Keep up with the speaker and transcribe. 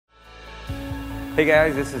Hey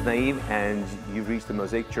guys, this is Naeem, and you've reached the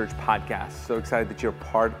Mosaic Church podcast. So excited that you're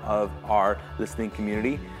part of our listening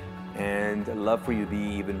community, and I'd love for you to be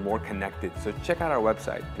even more connected. So check out our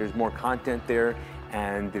website. There's more content there,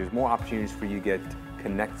 and there's more opportunities for you to get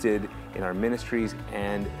connected in our ministries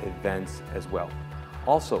and events as well.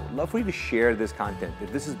 Also, love for you to share this content.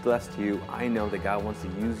 If this is blessed to you, I know that God wants to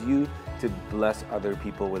use you to bless other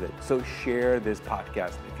people with it. So share this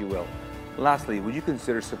podcast, if you will. Lastly, would you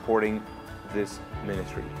consider supporting this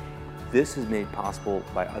ministry? This is made possible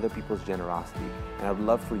by other people's generosity, and I'd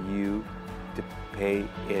love for you to pay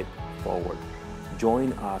it forward.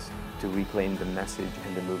 Join us to reclaim the message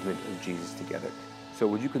and the movement of Jesus together. So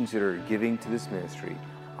would you consider giving to this ministry?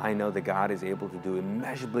 I know that God is able to do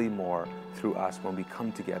immeasurably more through us when we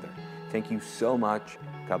come together. Thank you so much.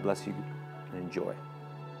 God bless you, and enjoy.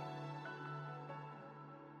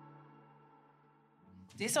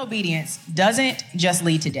 Disobedience doesn't just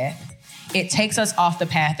lead to death. It takes us off the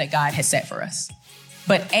path that God has set for us.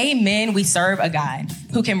 But amen, we serve a God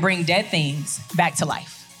who can bring dead things back to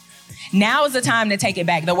life. Now is the time to take it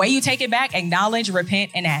back. The way you take it back, acknowledge,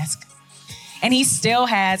 repent, and ask. And he still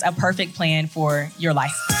has a perfect plan for your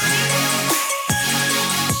life.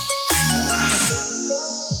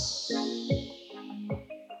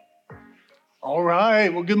 All right.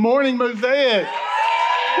 Well, good morning, Mosaic.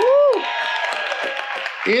 Woo!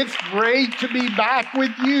 It's great to be back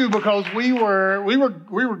with you because we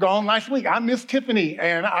were gone last week. I missed Tiffany,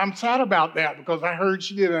 and I'm sad about that because I heard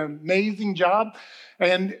she did an amazing job,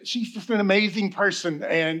 and she's just an amazing person.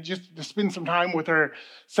 And just to spend some time with her,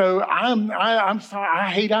 so I'm sorry.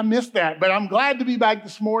 I hate I missed that, but I'm glad to be back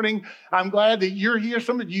this morning. I'm glad that you're here.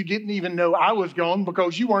 Some of you didn't even know I was gone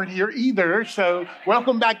because you weren't here either. So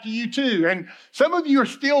welcome back to you too. And some of you are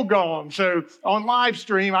still gone. So on live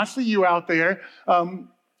stream, I see you out there.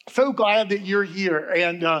 So glad that you're here.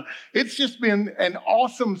 And it's just been an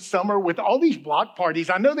awesome summer with all these block parties.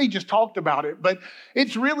 I know they just talked about it, but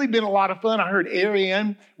it's really been a lot of fun. I heard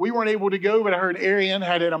Ariane, we weren't able to go, but I heard Ariane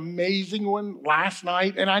had an amazing one last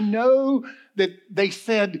night. And I know that they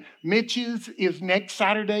said Mitch's is next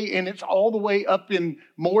Saturday, and it's all the way up in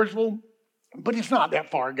Mooresville. But it's not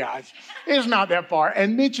that far, guys. It's not that far.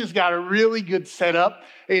 And Mitch has got a really good setup,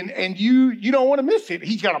 and you don't want to miss it.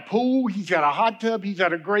 He's got a pool. He's got a hot tub. He's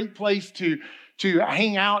got a great place to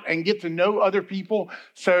hang out and get to know other people.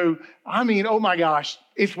 So, I mean, oh my gosh,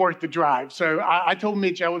 it's worth the drive. So I told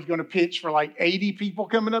Mitch I was going to pitch for like 80 people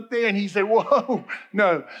coming up there, and he said, whoa,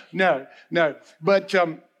 no. But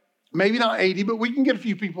maybe not 80, but we can get a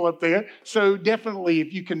few people up there. So definitely,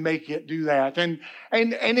 if you can make it, do that. And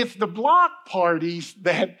it's the block parties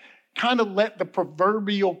that kind of let the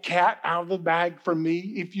proverbial cat out of the bag for me,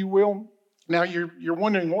 if you will. Now, you're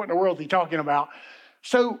wondering, what in the world is he talking about?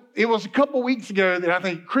 So it was a couple weeks ago that I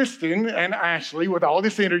think Kristen and Ashley, with all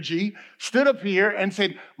this energy, stood up here and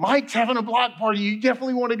said, Mike's having a block party. You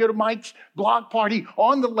definitely want to go to Mike's block party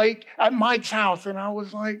on the lake at Mike's house. And I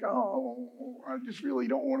was like, oh, I just really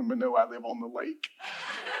don't want them to know I live on the lake.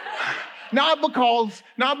 Not because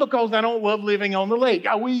I don't love living on the lake.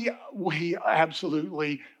 We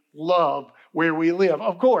absolutely love where we live.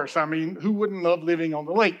 Of course, I mean, who wouldn't love living on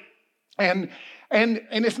the lake? And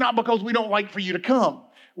it's not because we don't like for you to come.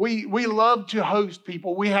 We love to host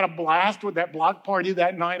people. We had a blast with that block party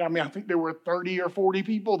that night. I mean, I think there were 30 or 40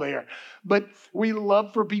 people there. But we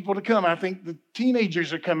love for people to come. I think the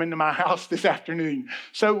teenagers are coming to my house this afternoon.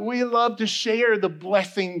 So we love to share the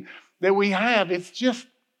blessing that we have. It's just,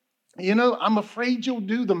 I'm afraid you'll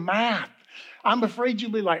do the math. I'm afraid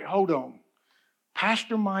you'll be like, hold on.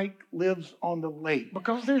 Pastor Mike lives on the lake,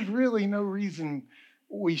 because there's really no reason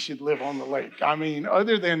we should live on the lake. I mean,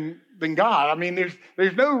 other than God. I mean,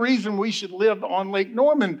 there's no reason we should live on Lake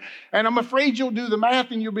Norman. And I'm afraid you'll do the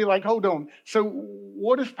math and you'll be like, hold on. So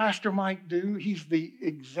what does Pastor Mike do? He's the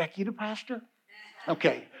executive pastor?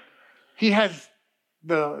 Okay. He has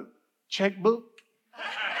the checkbook.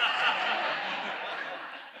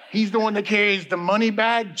 He's the one that carries the money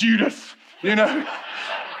bag, Judas,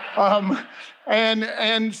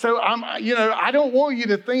 And so I don't want you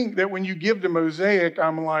to think that when you give to Mosaic,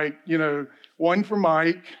 I'm like, one for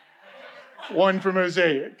Mike, one for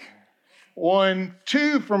Mosaic, 1,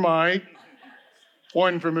 2 for Mike,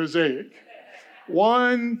 one for Mosaic,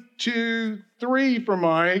 1, 2, 3 for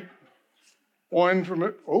Mike, one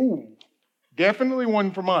for, definitely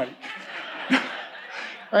one for Mike.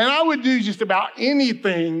 And I would do just about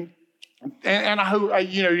anything. And I hope,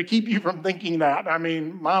 to keep you from thinking that. I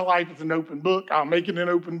mean, my life is an open book. I'll make it an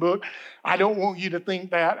open book. I don't want you to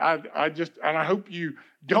think that. And I hope you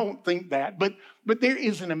don't think that. But there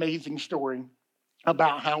is an amazing story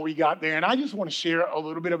about how we got there. And I just want to share a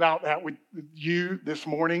little bit about that with you this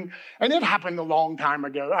morning. And it happened a long time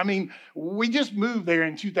ago. I mean, we just moved there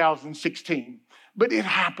in 2016, but it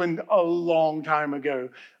happened a long time ago.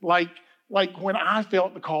 Like when I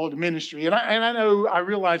felt the call to ministry. And I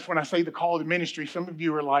realize when I say the call to ministry, some of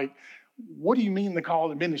you are like, what do you mean the call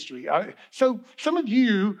to ministry? So some of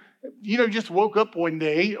you, just woke up one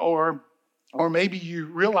day or maybe you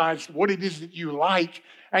realized what it is that you like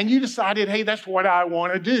and you decided, hey, that's what I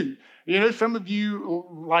want to do. Some of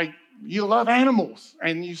you, you love animals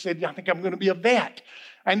and you said, I think I'm going to be a vet.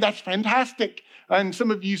 And that's fantastic. And some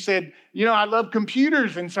of you said, I love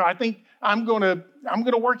computers. And so I think I'm going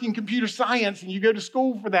to work in computer science, and you go to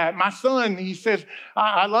school for that. My son, he says,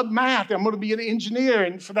 I love math. I'm going to be an engineer.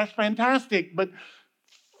 And so that's fantastic. But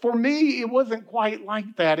for me, it wasn't quite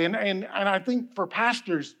like that. And I think for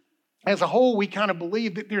pastors, as a whole, we kind of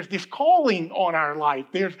believe that there's this calling on our life.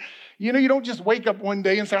 You don't just wake up one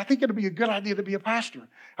day and say, I think it'd be a good idea to be a pastor.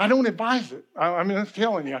 I don't advise it. I'm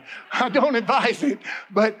telling you, I don't advise it.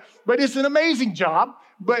 But it's an amazing job.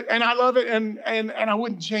 And I love it, and I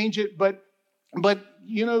wouldn't change it. But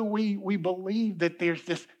we believe that there's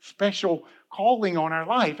this special calling on our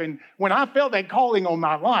life. And when I felt that calling on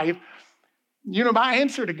my life, my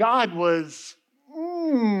answer to God was,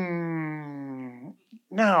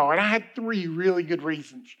 no, and I had 3 really good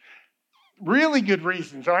reasons. Really good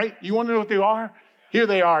reasons, all right? You want to know what they are? Here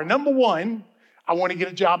they are. Number 1, I want to get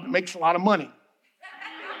a job that makes a lot of money.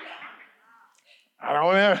 I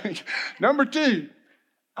don't know. Number 2,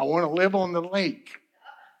 I want to live on the lake.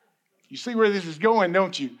 You see where this is going,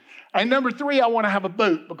 don't you? And number 3, I want to have a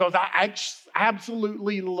boat because I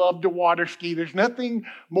absolutely love to water ski. There's nothing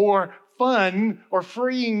more fun or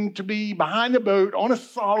freeing to be behind a boat on a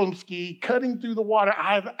slalom ski, cutting through the water.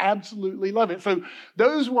 I absolutely love it. So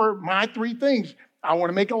those were my 3 things. I want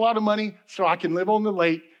to make a lot of money so I can live on the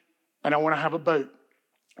lake, and I want to have a boat.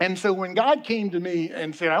 And so when God came to me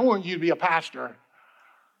and said, I want you to be a pastor,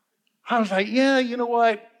 I was like, yeah, you know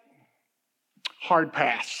what? Hard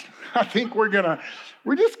pass. I think we're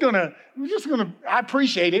just gonna, I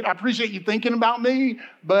appreciate it. I appreciate you thinking about me,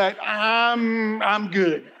 but I'm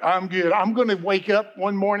good. I'm going to wake up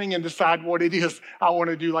one morning and decide what it is I want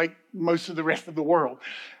to do like most of the rest of the world.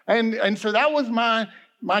 And so that was my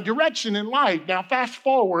direction in life. Now, fast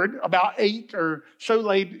forward about 8 or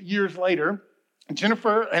so years later,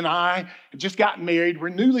 Jennifer and I had just gotten married. We're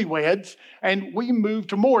newlyweds, and we moved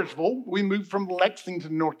to Mooresville. We moved from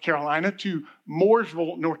Lexington, North Carolina to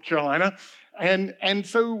Mooresville, North Carolina. And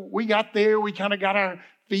so we got there. We kind of got our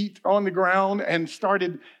feet on the ground and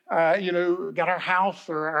started, got our house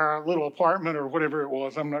or our little apartment or whatever it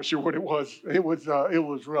was. I'm not sure what it was. It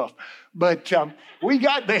was rough. But we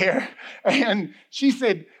got there, and she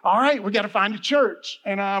said, all right, we got to find a church.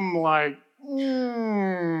 And I'm like,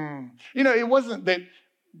 it wasn't that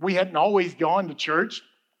we hadn't always gone to church.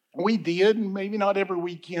 We did, and maybe not every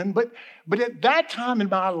weekend, but at that time in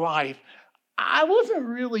my life, I wasn't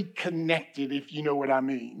really connected, if you know what I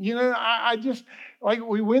mean. I just,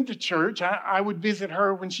 we went to church. I would visit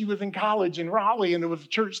her when she was in college in Raleigh, and there was a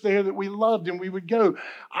church there that we loved, and we would go.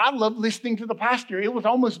 I loved listening to the pastor. It was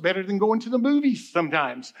almost better than going to the movies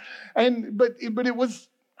sometimes. But it was,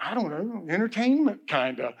 I don't know, entertainment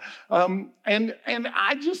kind of. And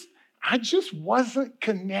I just wasn't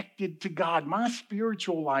connected to God. My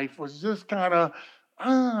spiritual life was just kind of,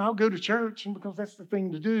 I'll go to church because that's the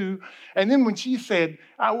thing to do. And then when she said,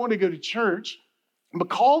 I want to go to church,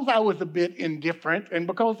 because I was a bit indifferent and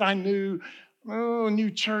because I knew, new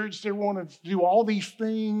church, they want to do all these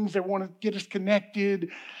things, they want to get us connected,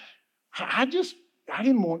 I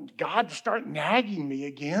didn't want God to start nagging me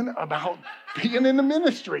again about being in the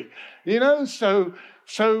ministry,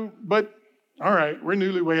 but all right, we're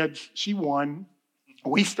newlyweds. She won.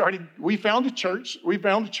 We found a church. We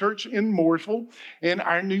found a church in Mooresville in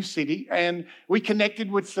our new city, and we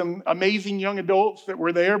connected with some amazing young adults that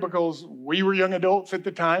were there because we were young adults at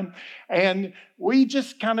the time. And we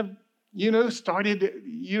just kind of, started,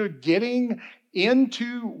 getting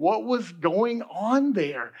into what was going on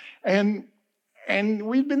there. And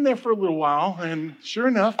we've been there for a little while, and sure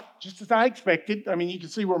enough, just as I expected, I mean, you can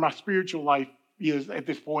see where my spiritual life is at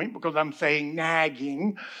this point because I'm saying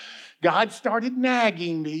nagging. God started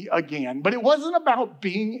nagging me again, but it wasn't about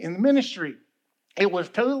being in the ministry. It was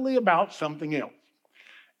totally about something else.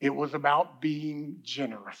 It was about being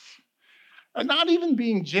generous. And not even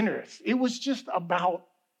being generous. It was just about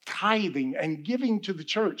tithing and giving to the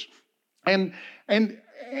church. And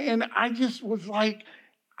I just was like,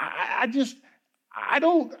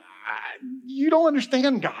 you don't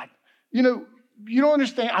understand God. you don't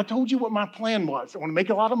understand. I told you what my plan was. I want to make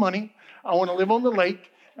a lot of money. I want to live on the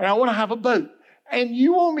lake, and I want to have a boat. And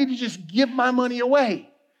you want me to just give my money away.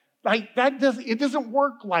 Like it doesn't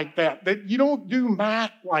work like that. That you don't do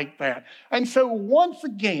math like that. And so once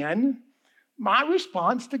again, my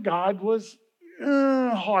response to God was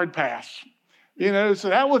hard pass. So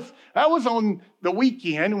that was on the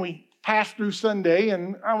weekend, and we passed through Sunday,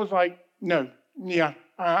 and I was like, no, yeah,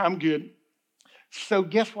 I'm good. So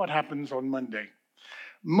guess what happens on Monday?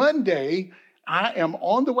 Monday, I am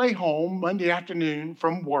on the way home Monday afternoon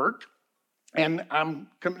from work, and I'm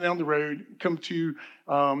coming down the road, come to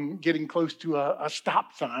getting close to a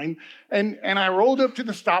stop sign, and I rolled up to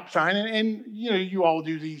the stop sign, and you all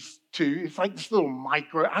do these too. It's like this little I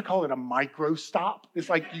call it a micro stop. It's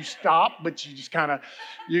like you stop, but you just kind of,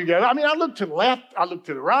 you go. I mean, I looked to the left, I looked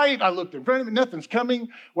to the right, I looked in front of me, nothing's coming.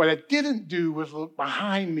 What I didn't do was look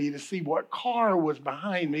behind me to see what car was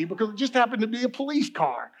behind me, because it just happened to be a police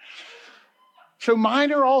car. So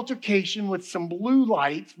minor altercation with some blue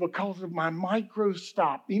lights because of my micro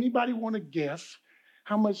stop. Anybody want to guess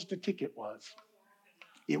how much the ticket was?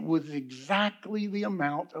 It was exactly the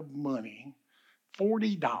amount of money,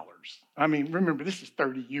 $40. I mean, remember, this is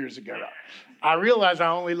 30 years ago. I realize I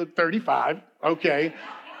only look 35. Okay.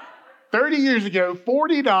 30 years ago,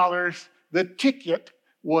 $40. The ticket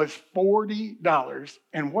was $40.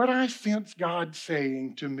 And what I sense God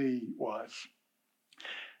saying to me was,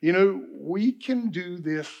 we can do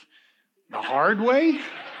this the hard way,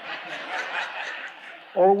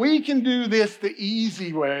 or we can do this the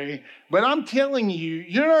easy way. But I'm telling you,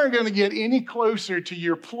 you're not going to get any closer to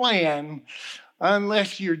your plan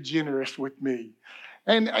unless you're generous with me.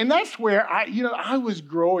 And that's where I was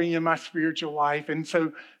growing in my spiritual life. And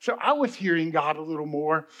so I was hearing God a little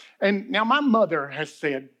more. And now my mother has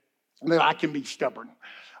said that I can be stubborn.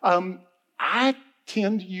 I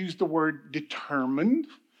tend to use the word determined.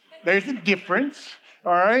 There's a difference,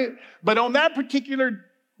 all right? But on that particular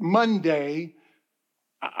Monday,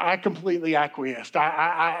 I completely acquiesced.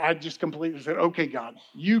 I just completely said, okay, God,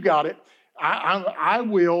 you got it. I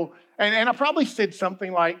will. And I probably said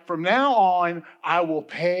something like, from now on, I will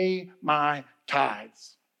pay my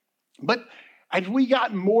tithes. But as we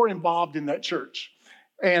got more involved in that church,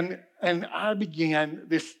 and I began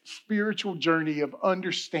this spiritual journey of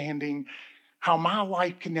understanding how my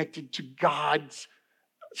life connected to God's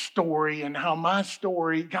story, and how my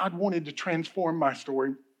story, God wanted to transform my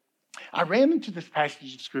story, I ran into this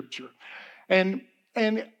passage of scripture, and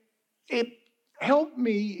it helped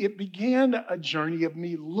me. It began a journey of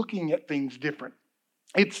me looking at things different.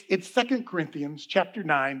 It's 2 Corinthians chapter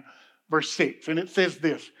 9, verse 6, and it says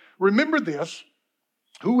this: remember this,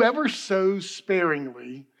 whoever sows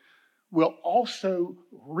sparingly will also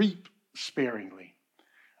reap sparingly,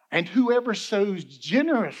 and whoever sows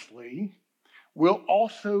generously will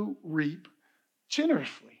also reap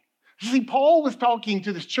generously. See, Paul was talking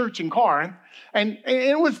to this church in Corinth, and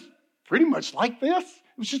it was pretty much like this.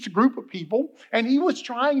 It was just a group of people, and he was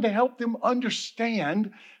trying to help them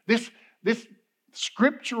understand this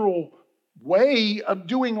scriptural way of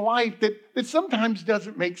doing life that sometimes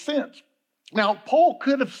doesn't make sense. Now, Paul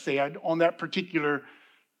could have said on that particular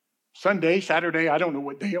Sunday, Saturday, I don't know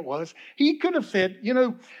what day it was, he could have said,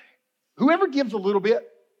 whoever gives a little bit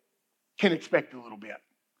can expect a little bit.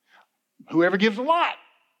 Whoever gives a lot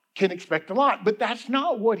can expect a lot. But that's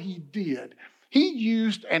not what he did. He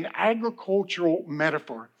used an agricultural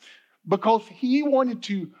metaphor because he wanted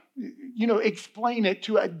to, explain it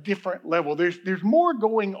to a different level. There's more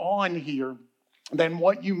going on here than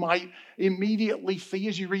what you might immediately see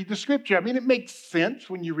as you read the scripture. I mean, it makes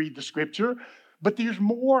sense when you read the scripture, but there's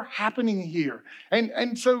more happening here.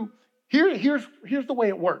 And so here's the way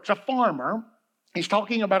it works. A farmer, he's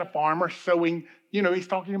talking about a farmer sowing, he's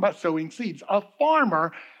talking about sowing seeds. A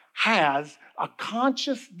farmer has a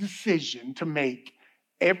conscious decision to make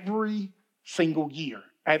every single year,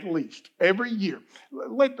 at least every year,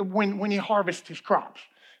 when he harvests his crops.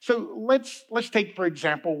 So let's take, for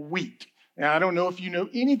example, wheat. Now, I don't know if you know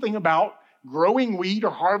anything about growing wheat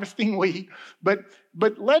or harvesting wheat, but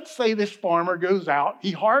let's say this farmer goes out,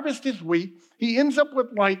 he harvests his wheat, he ends up with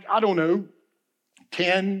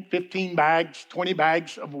 10, 15 bags, 20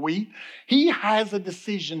 bags of wheat. He has a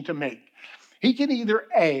decision to make. He can either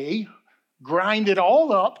A, grind it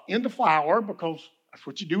all up into flour, because that's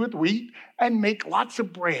what you do with wheat, and make lots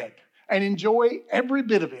of bread and enjoy every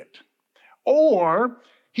bit of it. Or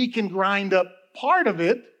he can grind up part of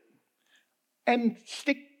it and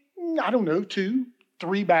stick, 2,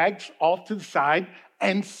 3 bags off to the side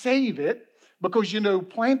and save it, because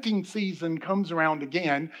planting season comes around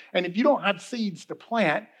again, and if you don't have seeds to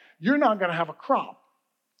plant, you're not going to have a crop.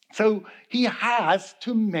 So he has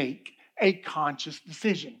to make a conscious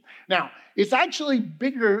decision. Now, it's actually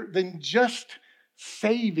bigger than just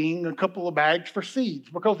saving a couple of bags for seeds,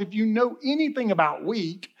 because if you know anything about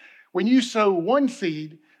wheat, when you sow one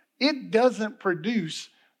seed, it doesn't produce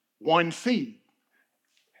one seed.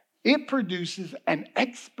 It produces an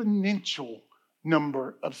exponential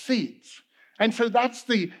number of seeds. And so that's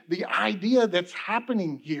the idea that's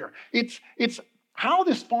happening here. It's how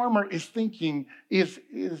this farmer is thinking is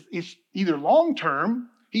either long term,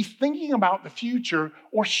 he's thinking about the future,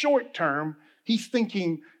 or short term, he's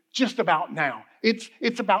thinking just about now.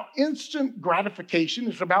 It's about instant gratification.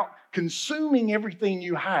 It's about consuming everything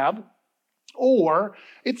you have, or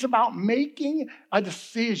it's about making a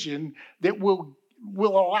decision that will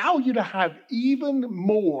allow you to have even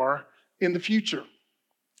more in the future.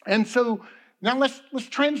 And so now let's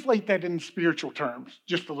translate that in spiritual terms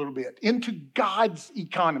just a little bit into God's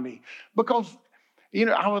economy, because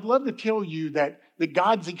I would love to tell you that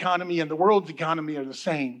God's economy and the world's economy are the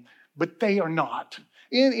same, but they are not.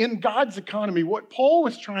 In God's economy, what Paul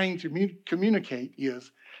was trying to communicate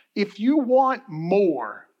is, if you want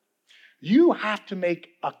more, you have to make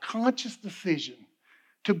a conscious decision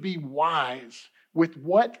to be wise with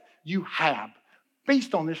what you have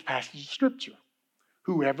based on this passage of Scripture.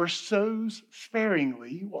 Whoever sows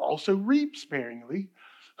sparingly will also reap sparingly.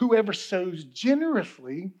 Whoever sows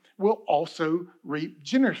generously will also reap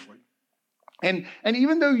generously. And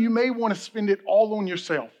even though you may want to spend it all on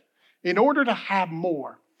yourself, in order to have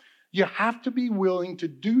more, you have to be willing to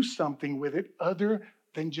do something with it other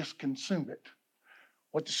than just consume it.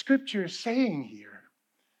 What the Scripture is saying here,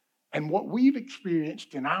 and what we've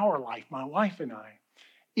experienced in our life, my wife and I,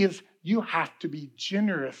 is you have to be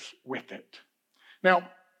generous with it. Now,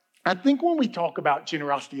 I think when we talk about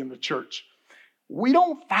generosity in the church, we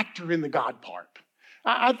don't factor in the God part.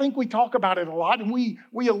 I think we talk about it a lot, and we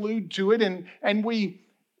allude to it, and we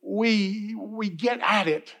get at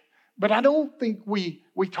it, but I don't think we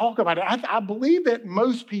talk about it. I believe that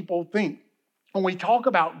most people think when we talk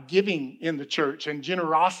about giving in the church and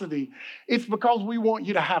generosity, it's because we want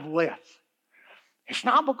you to have less. It's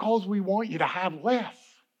not because we want you to have less.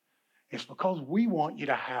 It's because we want you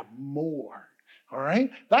to have more. All right?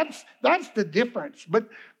 That's the difference. But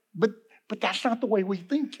that's not the way we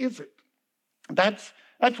think, is it? That's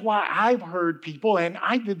why I've heard people, and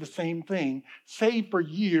I did the same thing, say for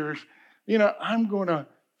years, I'm going to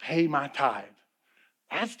pay my tithe.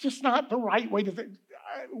 That's just not the right way to think.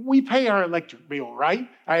 We pay our electric bill, right?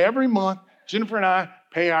 Every month, Jennifer and I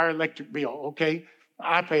pay our electric bill, okay?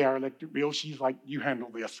 I pay our electric bill. She's like, you handle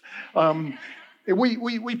this.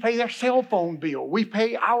 We pay our cell phone bill. We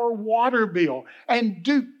pay our water bill. And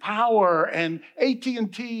Duke Power and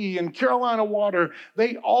AT&T and Carolina Water,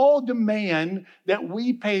 they all demand that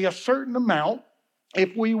we pay a certain amount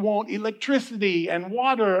if we want electricity and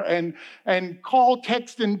water and call,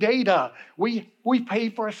 text, and data. We pay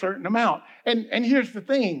for a certain amount. And here's the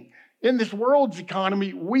thing. In this world's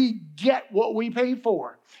economy, we get what we pay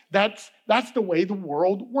for. That's the way the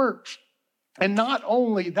world works. And not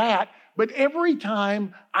only that, but every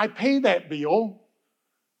time I pay that bill,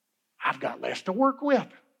 I've got less to work with.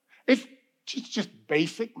 It's just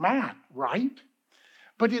basic math, right?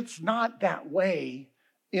 But it's not that way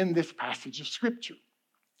in this passage of Scripture.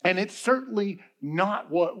 And it's certainly not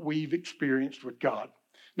what we've experienced with God.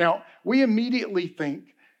 Now, we immediately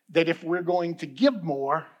think that if we're going to give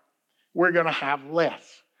more, we're going to have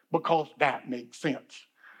less, because that makes sense.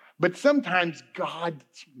 But sometimes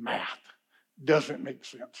God's math doesn't make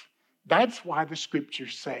sense. That's why the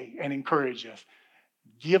Scriptures say and encourage us,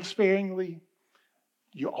 give sparingly,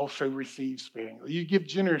 you also receive sparingly. You give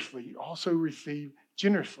generously, you also receive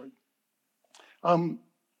generously. And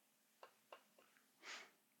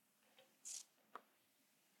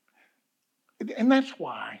that's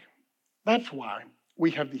why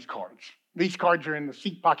we have these cards. These cards are in the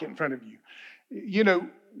seat pocket in front of you.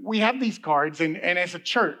 We have these cards, and as a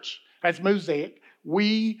church, as Mosaic,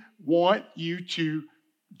 we want you to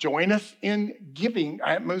join us in giving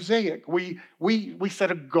at Mosaic. We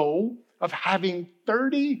set a goal of having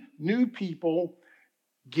 30 new people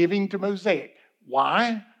giving to Mosaic.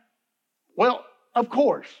 Why? Well, of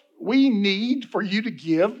course, we need for you to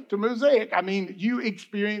give to Mosaic. I mean, you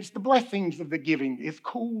experience the blessings of the giving. It's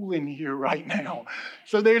cool in here right now.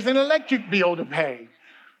 So there's an electric bill to pay.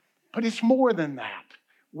 But it's more than that.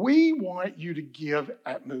 We want you to give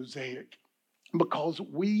at Mosaic because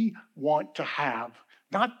we want to have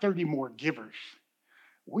not 30 more givers.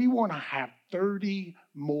 We want to have 30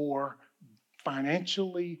 more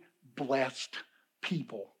financially blessed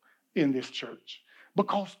people in this church,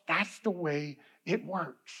 because that's the way it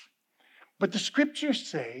works. But the scriptures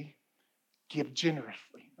say, give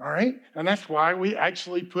generously, all right? And that's why we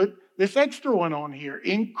actually put this extra one on here,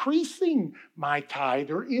 increasing my tithe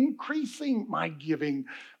or increasing my giving,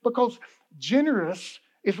 because generous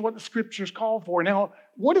is what the scriptures call for. Now,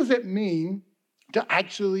 what does it mean to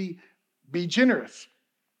actually be generous?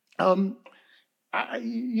 When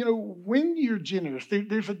you're generous,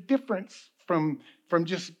 there's a difference from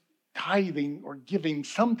just tithing or giving.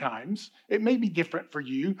 Sometimes it may be different for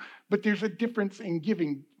you, but there's a difference in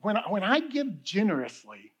giving. When I give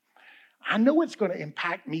generously, I know it's going to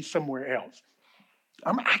impact me somewhere else.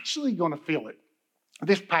 I'm actually going to feel it.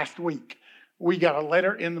 This past week, we got a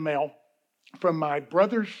letter in the mail from my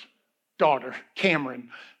brother's daughter, Cameron,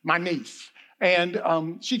 my niece, and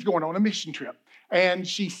she's going on a mission trip. And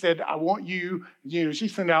she said, I want you, she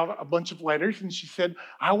sent out a bunch of letters, and she said,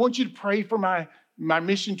 I want you to pray for my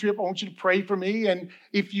mission trip. I want you to pray for me. And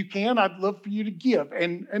if you can, I'd love for you to give.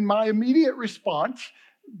 And my immediate response,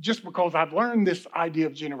 just because I've learned this idea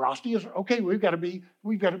of generosity, is, okay, we've got to be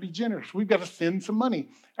generous. We've got to send some money.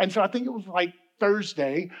 And so I think it was like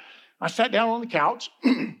Thursday, I sat down on the couch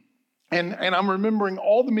and I'm remembering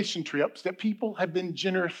all the mission trips that people have been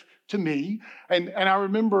generous to me. And I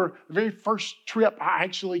remember the very first trip I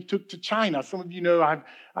actually took to China. Some of you know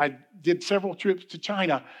I did several trips to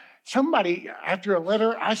China. Somebody, after a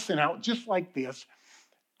letter I sent out just like this,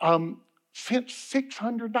 sent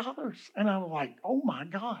 $600. And I was like, oh my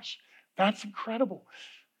gosh, that's incredible.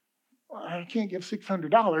 I can't give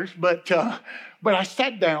 $600, but I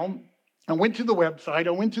sat down, I went to the website,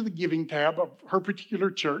 I went to the giving tab of her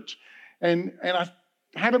particular church, and I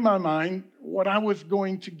had in my mind what I was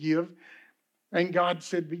going to give, and God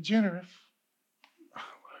said, be generous.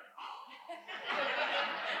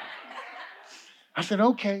 I said,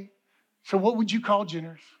 okay, so what would you call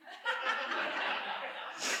generous?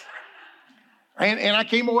 And I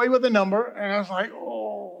came away with a number, and I was like,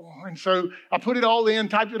 oh. And so I put it all in,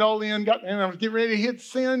 typed it all in, and I was getting ready to hit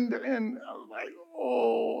send, and I was like,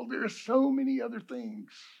 oh, there's so many other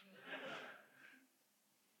things.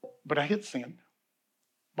 But I hit send,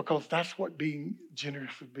 because that's what being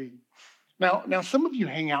generous would be. Now, some of you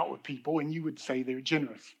hang out with people, and you would say they're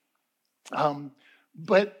generous.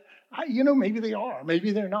 But maybe they are,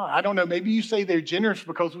 maybe they're not. I don't know. Maybe you say they're generous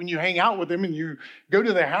because when you hang out with them and you go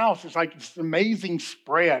to their house, it's like this amazing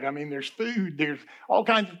spread. I mean, there's food, there's all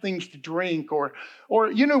kinds of things to drink, or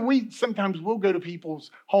we sometimes will go to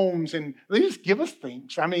people's homes and they just give us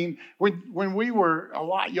things. I mean, when we were a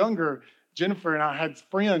lot younger, Jennifer and I had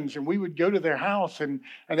friends, and we would go to their house and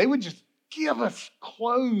they would just give us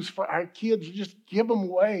clothes for our kids, just give them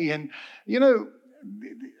away. And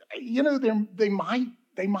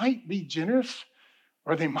they might be generous,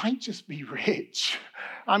 or they might just be rich.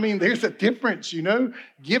 I mean, there's a difference,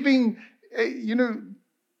 giving,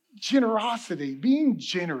 generosity, being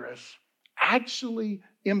generous actually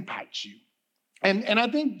impacts you. And I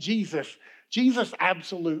think Jesus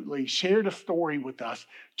absolutely shared a story with us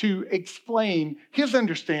to explain his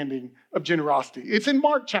understanding of generosity. It's in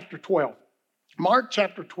Mark chapter 12. Mark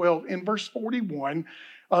chapter 12 in verse 41.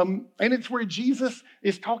 And it's where Jesus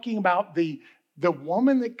is talking about the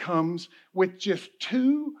woman that comes with just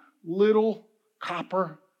 2 little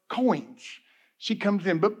copper coins. She comes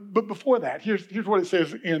in. But before that, here's what it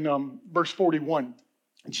says in verse 41.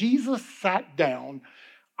 Jesus sat down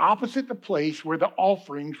opposite the place where the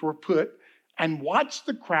offerings were put and watched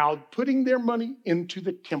the crowd putting their money into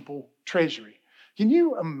the temple treasury. Can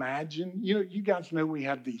you imagine? You guys know we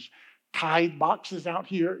have these tithe boxes out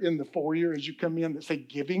here in the foyer as you come in that say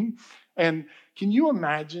giving. And can you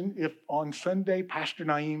imagine if on Sunday, Pastor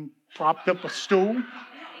Naeem propped up a stool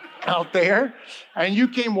out there and you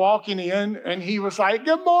came walking in and he was like,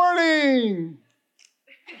 good morning.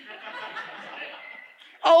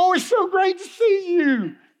 Oh, it's so great to see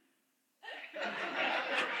you.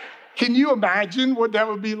 Can you imagine what that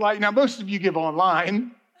would be like? Now, most of you give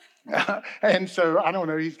online. And so, I don't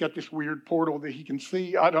know, he's got this weird portal that he can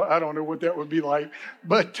see. I don't know what that would be like.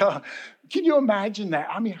 But can you imagine that?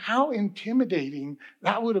 I mean, how intimidating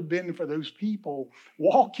that would have been for those people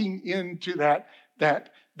walking into that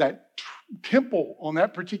temple on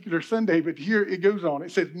that particular Sunday. But here it goes on.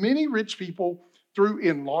 It says, many rich people threw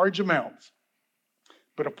in large amounts,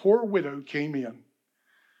 but a poor widow came in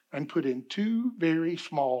and put in 2 very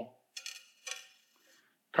small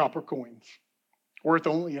copper coins, worth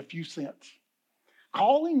only a few cents.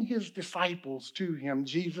 Calling his disciples to him,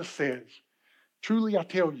 Jesus says, truly I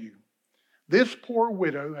tell you, this poor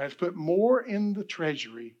widow has put more in the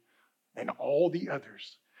treasury than all the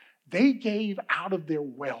others. They gave out of their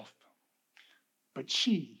wealth, but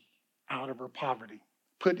she, out of her poverty,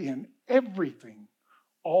 put in everything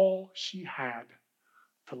all she had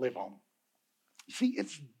to live on. See,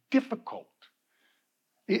 it's difficult.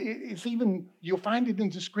 It's even, you'll find it in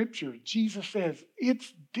the scripture. Jesus says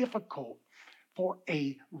it's difficult for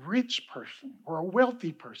a rich person or a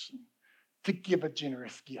wealthy person to give a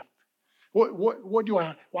generous gift. Why do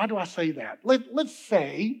I say that? Let's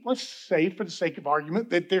say for the sake of argument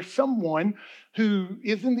that there's someone who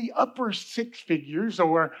is in the upper six figures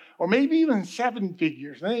or maybe even seven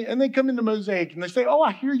figures, and they come into Mosaic and they say, oh,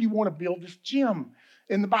 I hear you want to build this gym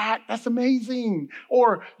in the back. That's amazing.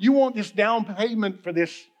 Or you want this down payment for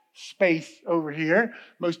this space over here.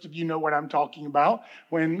 Most of you know what I'm talking about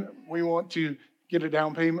when we want to get a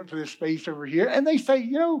down payment for this space over here. And they say,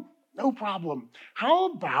 no problem.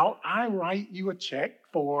 How about I write you a check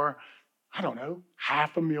for, I don't know,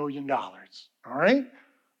 $500,000? All right?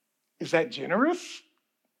 Is that generous?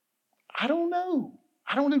 I don't know.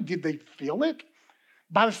 Did they feel it?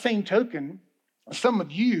 By the same token, some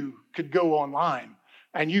of you could go online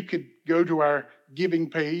and you could go to our giving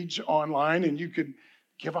page online and you could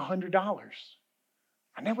give $100.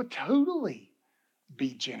 And that would totally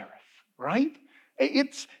be generous, right?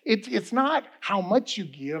 It's not how much you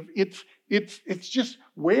give. It's just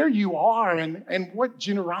where you are and what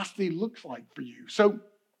generosity looks like for you. So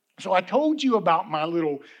I told you about my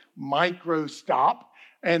little micro stop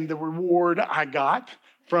and the reward I got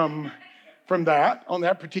from that on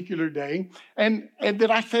that particular day. And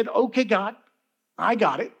that I said, okay, God, I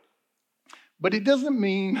got it. But it doesn't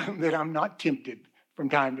mean that I'm not tempted from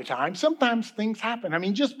time to time. Sometimes things happen. I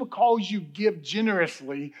mean, just because you give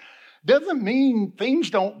generously doesn't mean things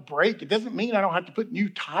don't break. It doesn't mean I don't have to put new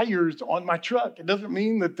tires on my truck. It doesn't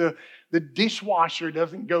mean that the dishwasher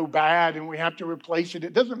doesn't go bad and we have to replace it.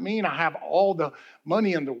 It doesn't mean I have all the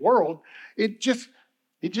money in the world. It just,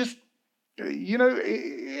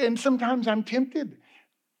 and sometimes I'm tempted.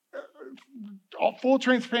 Full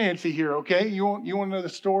transparency here, okay? You want to know the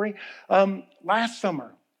story? Last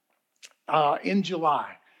summer, in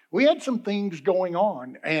July, we had some things going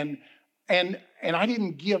on, and I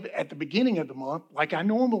didn't give at the beginning of the month like I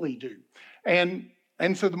normally do. And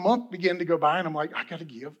so the month began to go by, and I'm like, I got to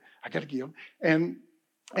give. And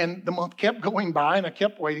the month kept going by, and I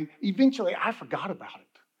kept waiting. Eventually, I forgot about it.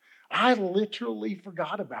 I literally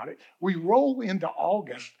forgot about it. We roll into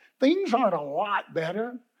August. Things aren't a lot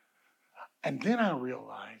better. And then I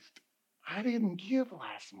realized I didn't give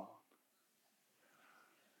last month.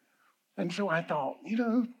 And so I thought,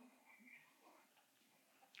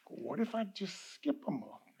 what if I just skip a month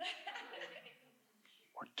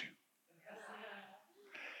or two?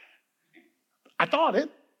 I thought it,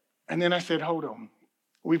 and then I said, hold on.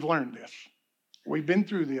 We've learned this. We've been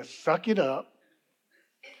through this. Suck it up.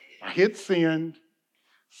 I hit send,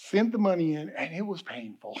 sent the money in, and it was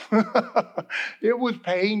painful. It was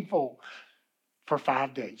painful for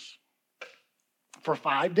 5 days. For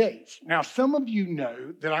 5 days. Now, some of you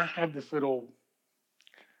know that I have this little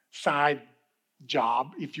side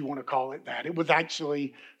job, if you want to call it that. It was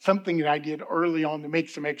actually something that I did early on to make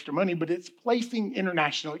some extra money, but it's placing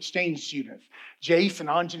international exchange students. Jace and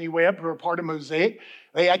Anjani Webb, who are part of Mosaic,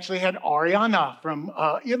 they actually had Ariana from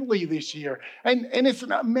Italy this year. And it's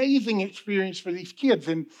an amazing experience for these kids.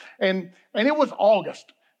 And it was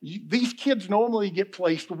August. These kids normally get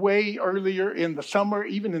placed way earlier in the summer,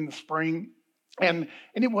 even in the spring. And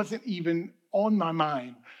it wasn't even on my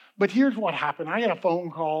mind. But here's what happened. I got a phone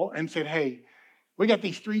call and said, hey, we got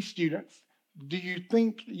these 3 students. Do you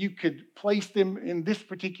think you could place them in this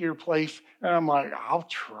particular place? And I'm like, I'll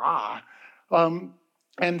try.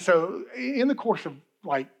 And so in the course of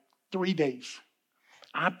like 3 days,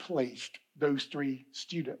 I placed those 3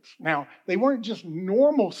 students. Now, they weren't just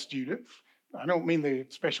normal students. I don't mean they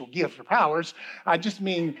had special gifts or powers. I just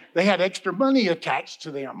mean they had extra money attached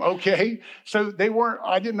to them, okay? So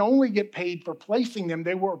I didn't only get paid for placing them,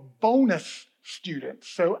 they were bonus students.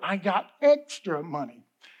 So I got extra money.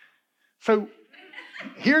 So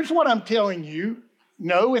here's what I'm telling you.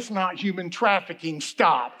 No, it's not human trafficking.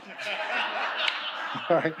 Stop.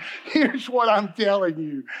 All right. Here's what I'm telling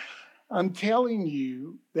you. I'm telling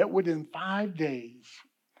you that within 5 days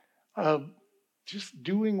of just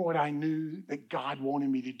doing what I knew that God wanted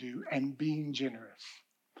me to do and being generous,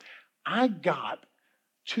 I got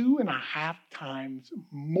 2.5 times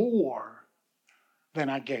more than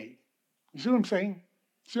I gave. You see what I'm saying?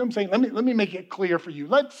 Let me make it clear for you.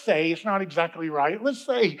 Let's say it's not exactly right. Let's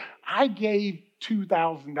say I gave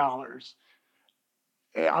 $2,000.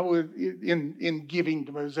 I was in giving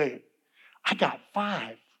to Mosaic. I got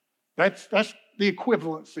 5. That's the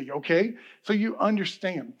equivalency, okay? So you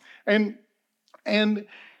understand. And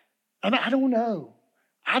I don't know.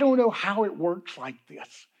 I don't know how it works like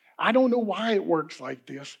this. I don't know why it works like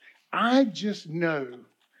this. I just know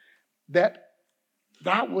that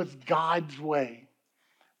was God's way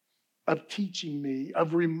of teaching me,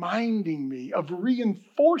 of reminding me, of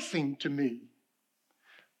reinforcing to me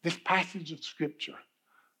this passage of Scripture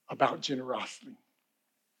about generosity.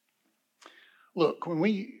 Look, when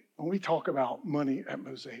we talk about money at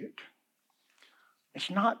Mosaic, it's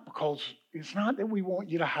not that we want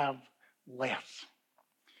you to have less.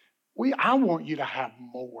 I want you to have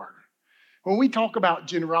more. When we talk about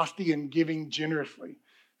generosity and giving generously,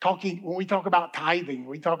 when we talk about tithing,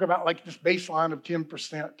 we talk about like this baseline of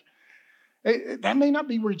 10%. That may not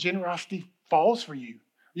be where generosity falls for you.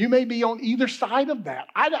 You may be on either side of that.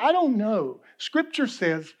 I don't know. Scripture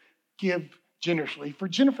says give generously. For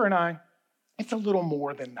Jennifer and I, it's a little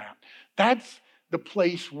more than that. That's the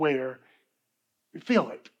place where we feel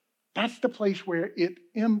it. That's the place where it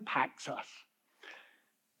impacts us.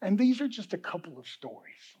 And these are just a couple of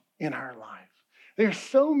stories in our lives. There are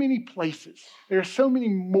so many places. There are so many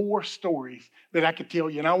more stories that I could tell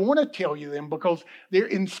you. And I want to tell you them because they're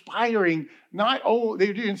inspiring.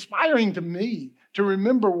 They're inspiring to me to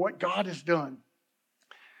remember what God has done.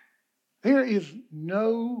 There is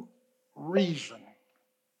no reason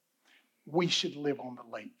we should live on the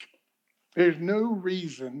lake. There's no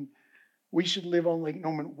reason we should live on Lake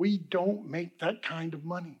Norman. We don't make that kind of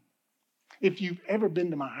money. If you've ever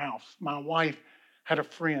been to my house, my wife had a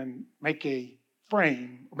friend make a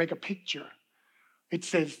frame, or make a picture. It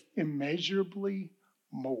says immeasurably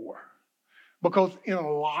more. Because in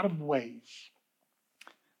a lot of ways,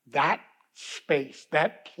 that space,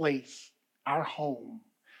 that place, our home,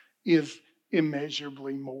 is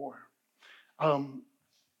immeasurably more.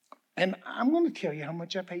 And I'm going to tell you how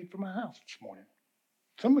much I paid for my house this morning.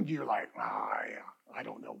 Some of you are like, yeah, I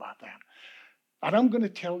don't know about that. And I'm going to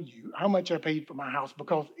tell you how much I paid for my house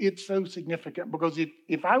because it's so significant. Because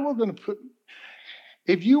if I were going to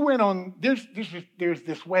if you went on, there's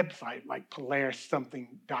this website like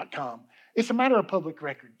PolarisSomething.com. It's a matter of public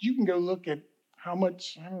record. You can go look at how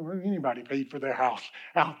much, I don't know, anybody paid for their house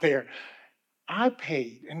out there. I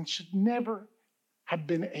paid and should never have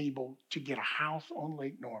been able to get a house on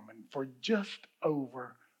Lake Norman for just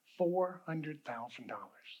over $400,000.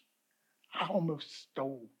 I almost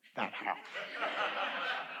stole that house.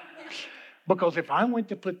 Because if I went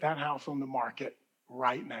to put that house on the market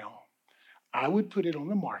right now, I would put it on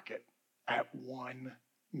the market at $1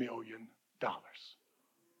 million.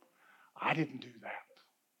 I didn't do that.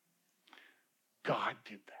 God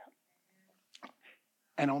did that.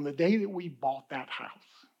 And on the day that we bought that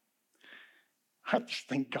house, I just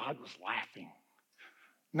think God was laughing.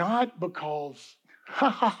 Not because,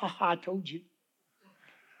 I told you.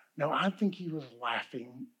 No, I think he was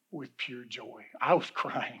laughing with pure joy. I was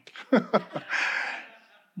crying.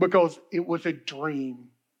 Because it was a dream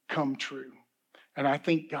come true. And I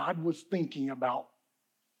think God was thinking about,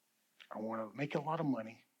 I want to make a lot of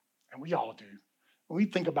money. And we all do. When we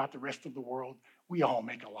think about the rest of the world, we all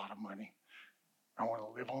make a lot of money. I want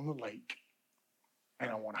to live on the lake.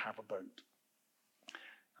 And I want to have a boat.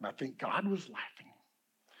 And I think God was laughing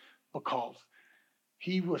because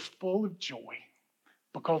he was full of joy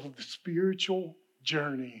because of the spiritual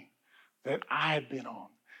journey that I had been on.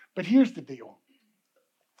 But here's the deal.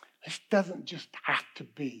 This doesn't just have to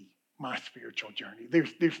be my spiritual journey.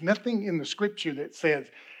 There's nothing in the scripture that says,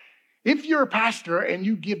 if you're a pastor and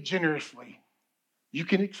you give generously, you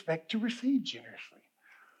can expect to receive generously.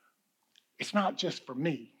 It's not just for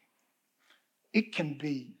me. It can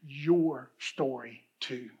be your story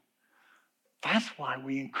too. That's why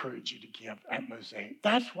we encourage you to give at Mosaic.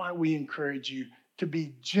 That's why we encourage you to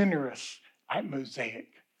be generous at Mosaic.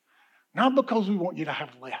 Not because we want you to have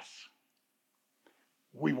less.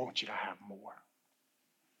 We want you to have more.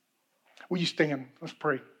 Will you stand? Let's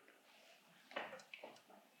pray.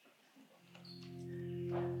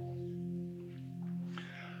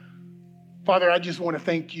 Father, I just want to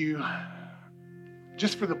thank you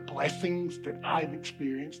just for the blessings that I've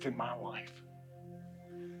experienced in my life.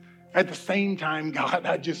 At the same time, God,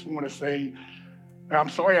 I just want to say, I'm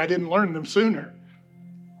sorry I didn't learn them sooner.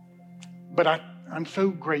 But I'm so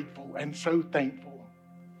grateful and so thankful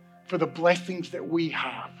for the blessings that we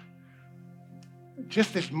have.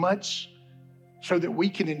 Just as much so that we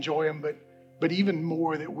can enjoy them, but even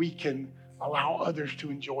more that we can allow others to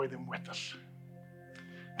enjoy them with us.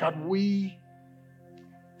 God, we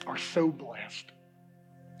are so blessed.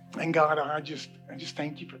 And God, I just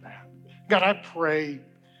thank you for that. God, I pray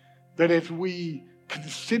that as we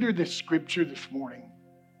consider this scripture this morning,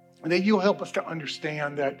 that you'll help us to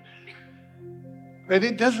understand that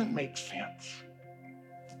it doesn't make sense.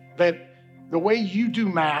 That the way you do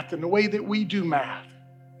math and the way that we do math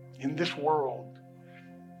in this world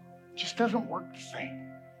just doesn't work the same.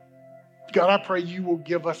 God, I pray you will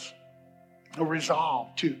give us a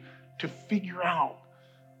resolve to figure out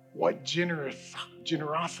what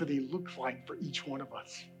generosity looks like for each one of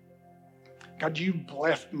us. God, you've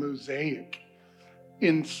blessed Mosaic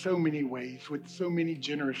in so many ways with so many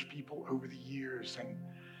generous people over the years, and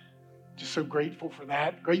just so grateful for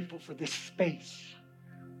that, grateful for this space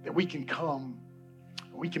that we can come,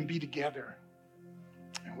 we can be together,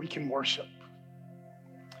 and we can worship.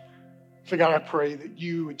 So God, I pray that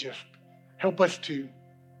you would just help us to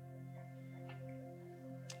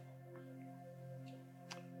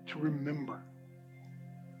remember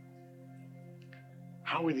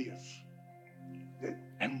how it is that,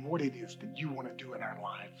 and what it is that you want to do in our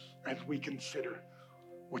lives as we consider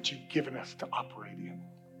what you've given us to operate in.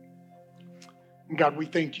 And God, we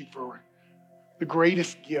thank you for the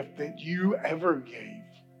greatest gift that you ever gave.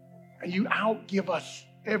 And you outgive us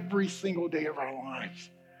every single day of our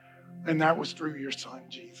lives. And that was through your Son,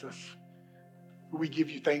 Jesus. We give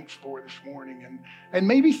you thanks for this morning. And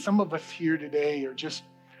maybe some of us here today are just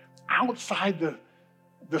outside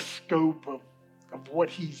the scope of what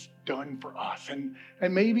he's done for us. And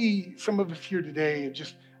maybe some of us here today have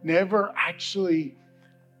just never actually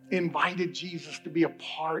invited Jesus to be a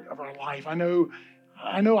part of our life. I know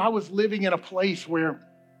I was living in a place where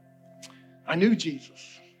I knew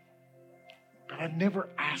Jesus, but I never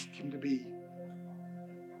asked him to be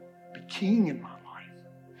king in my life.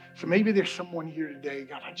 So maybe there's someone here today,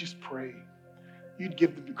 God, I just pray you'd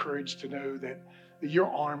give them the courage to know that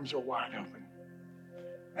your arms are wide open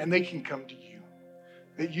and they can come to you,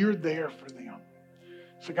 that you're there for them.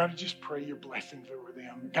 So God, I just pray your blessings over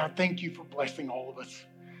them. God, thank you for blessing all of us.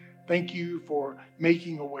 Thank you for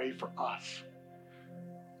making a way for us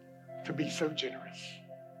to be so generous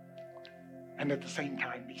and at the same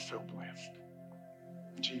time be so blessed.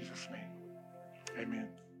 In Jesus' name, amen.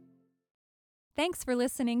 Thanks for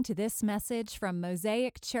listening to this message from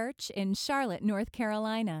Mosaic Church in Charlotte, North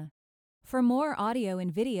Carolina. For more audio and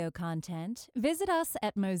video content, visit us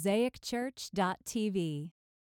at mosaicchurch.tv.